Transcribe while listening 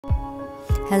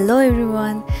Hello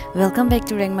everyone, welcome back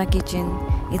to Rengma Kitchen.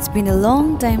 It's been a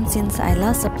long time since I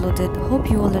last uploaded. Hope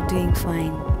you all are doing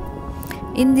fine.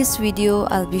 In this video,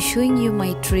 I'll be showing you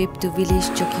my trip to village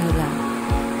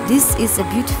Chokiola. This is a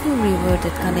beautiful river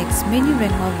that connects many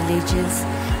Rengma villages,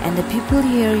 and the people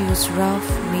here use raft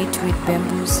made with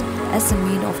bamboos as a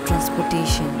means of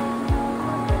transportation.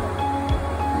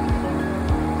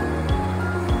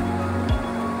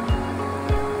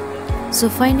 So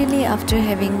finally, after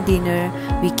having dinner,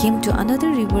 we came to another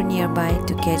river nearby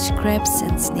to catch crabs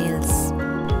and snails.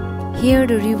 Here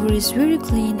the river is very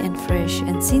clean and fresh,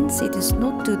 and since it is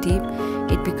not too deep,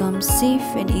 it becomes safe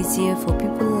and easier for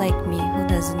people like me who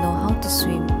doesn't know how to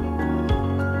swim.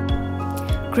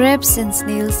 Crabs and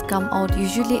snails come out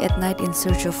usually at night in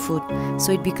search of food,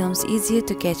 so it becomes easier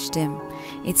to catch them.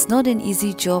 It's not an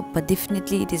easy job, but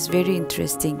definitely it is very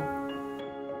interesting.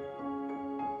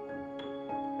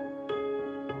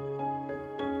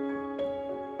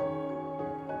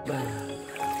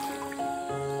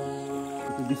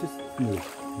 This is snail.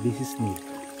 This is snail.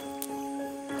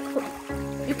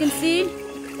 You can see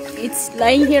it's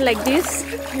lying here like this.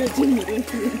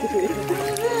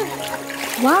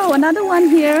 Wow, another one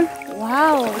here.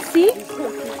 Wow, see?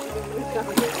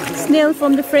 Snail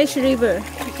from the fresh river.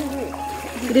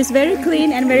 It is very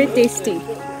clean and very tasty.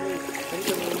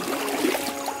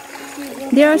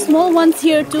 There are small ones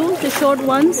here too, the short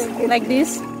ones like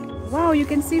this. Wow, you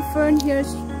can see fern here,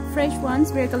 fresh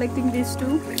ones. We are collecting these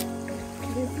too.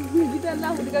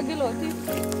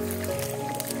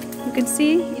 You can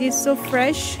see it is so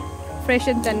fresh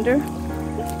and tender.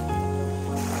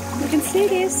 You can see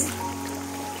this.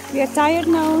 We are tired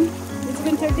now. It's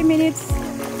been 30 minutes.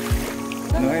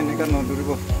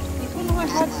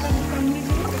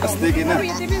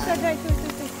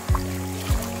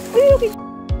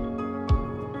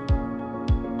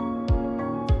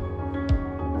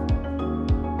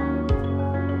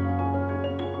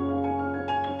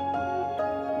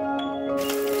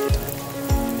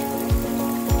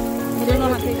 I don't know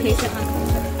how to taste it.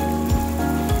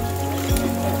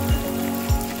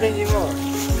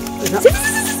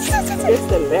 It's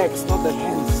the legs, not the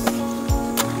hands.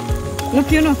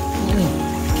 Look, you know.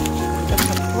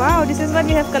 Wow, this is what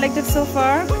we have collected so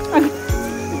far.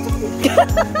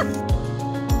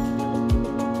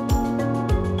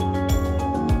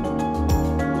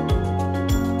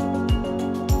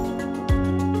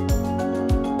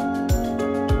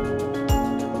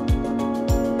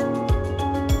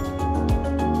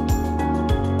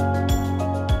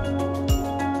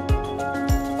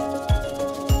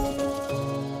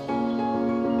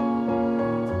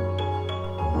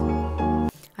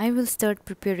 I will start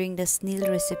preparing the snail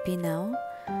recipe now.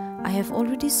 I have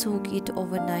already soaked it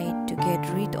overnight to get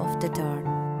rid of the dirt.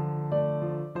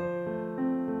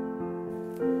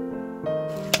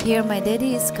 Here my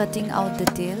daddy is cutting out the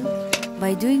tail.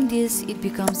 By doing this, it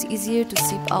becomes easier to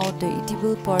sip out the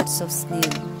eatable parts of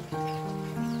snail.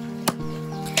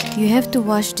 You have to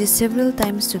wash this several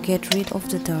times to get rid of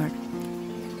the dirt.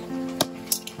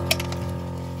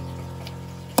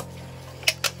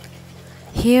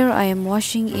 Here I am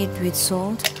washing it with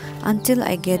salt until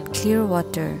I get clear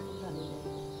water.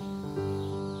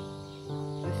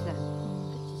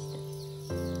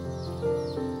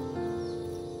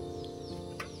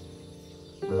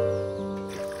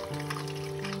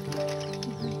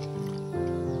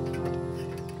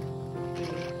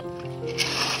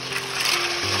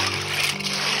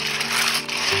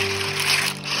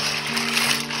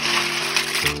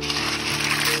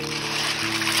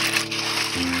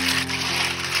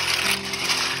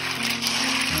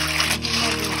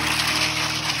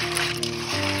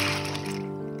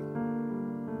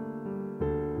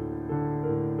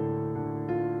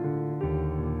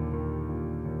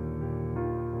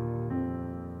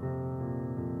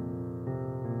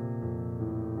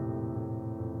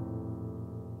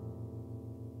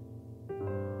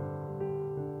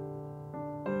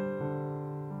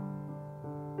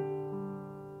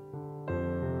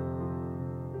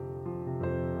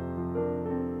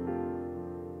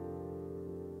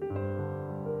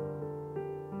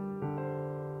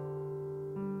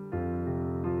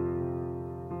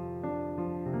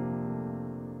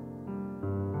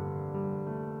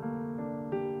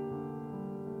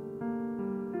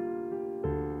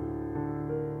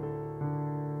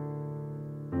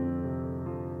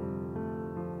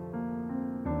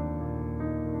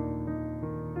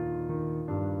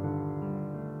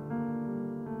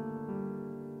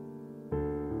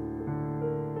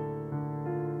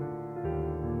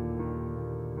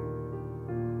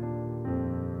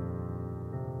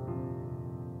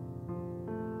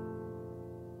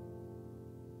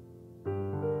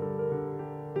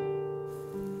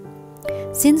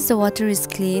 Since the water is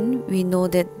clean, we know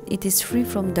that it is free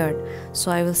from dirt,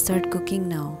 so I will start cooking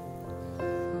now.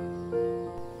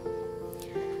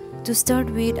 To start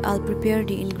with, I'll prepare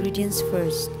the ingredients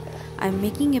first. I'm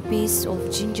making a paste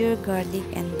of ginger, garlic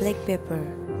and black pepper.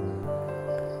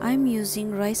 I'm using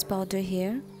rice powder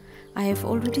here. I have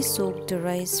already soaked the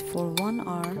rice for 1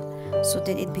 hour so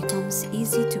that it becomes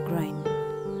easy to grind.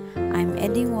 I'm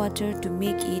adding water to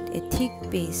make it a thick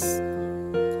paste.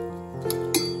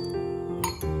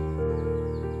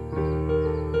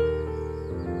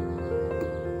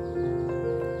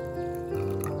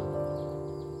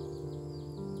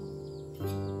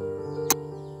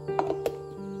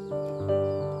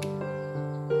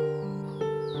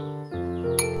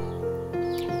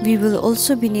 We will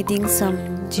also be needing some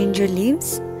ginger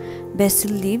leaves,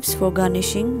 basil leaves for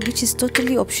garnishing, which is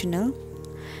totally optional,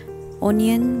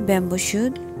 onion, bamboo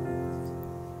shoot,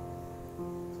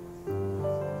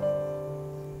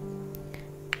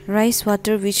 rice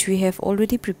water which we have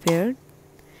already prepared,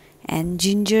 and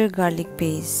ginger garlic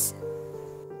paste.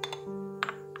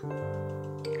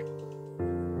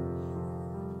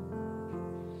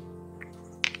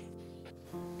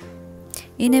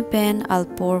 In a pan, I'll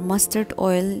pour mustard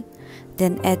oil,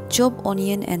 then add chopped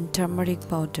onion and turmeric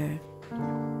powder.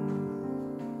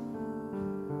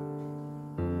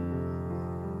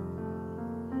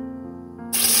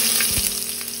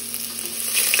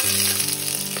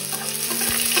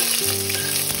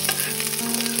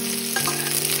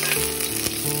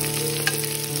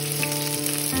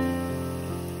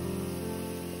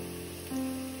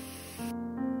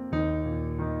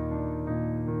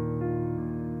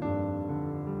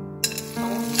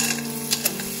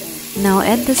 Now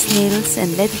add the snails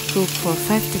and let it cook for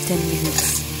 5 to 10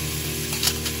 minutes.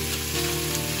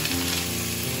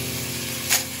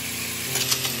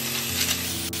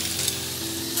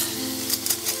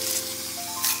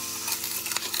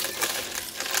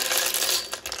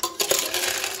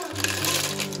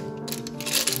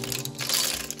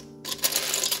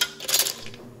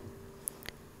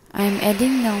 I am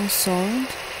adding now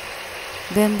salt,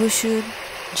 bamboo shoot,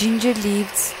 ginger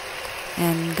leaves,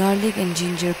 and garlic and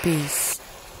ginger paste.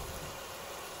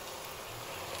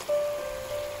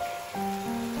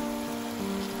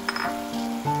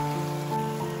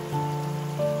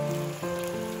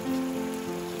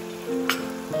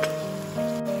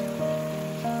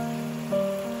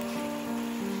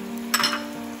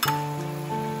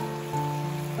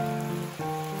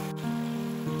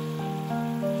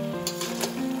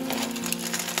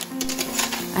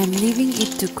 I'm leaving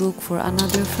it to cook for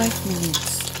another 5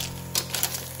 minutes.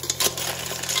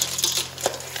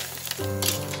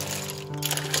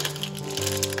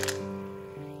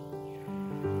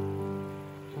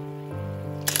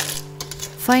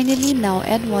 Finally, now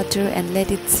add water and let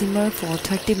it simmer for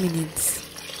 30 minutes.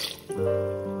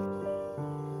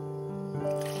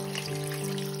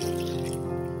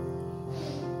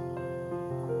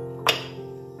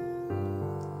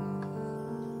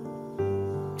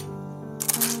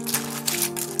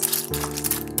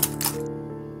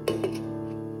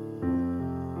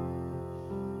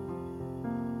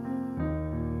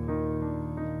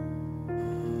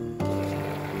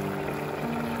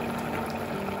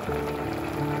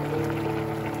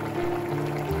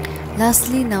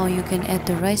 Lastly, now you can add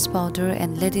the rice powder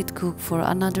and let it cook for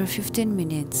another 15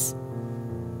 minutes.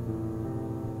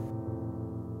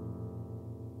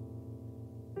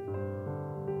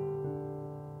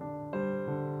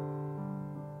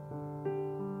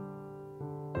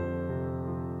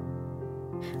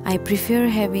 I prefer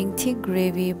having thick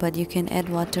gravy, but you can add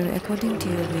water according to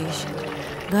your wish.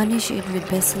 Garnish it with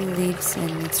basil leaves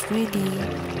and it's ready.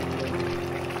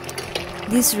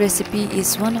 This recipe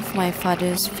is one of my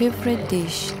father's favorite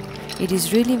dish. It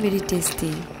is really very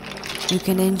tasty. You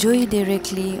can enjoy it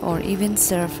directly or even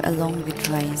serve along with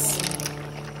rice.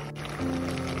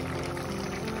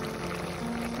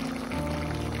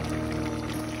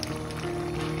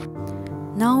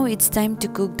 Now it's time to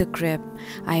cook the crab.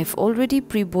 I have already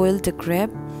pre-boiled the crab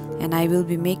and I will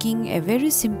be making a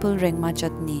very simple Rengma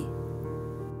chutney.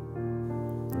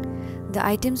 The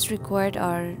items required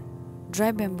are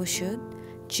dry bamboo shoot,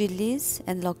 chilies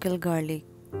and local garlic.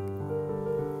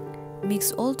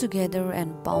 Mix all together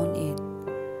and pound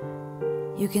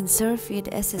it. You can serve it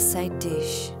as a side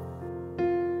dish.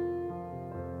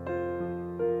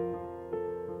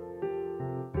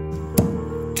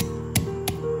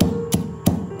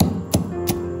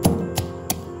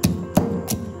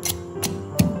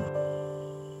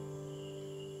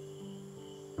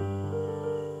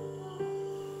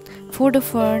 For the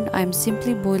fern, I am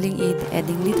simply boiling it,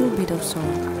 adding little bit of salt.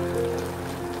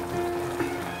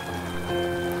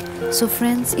 So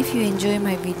friends, if you enjoy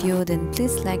my video, then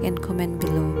please like and comment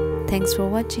below. Thanks for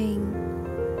watching.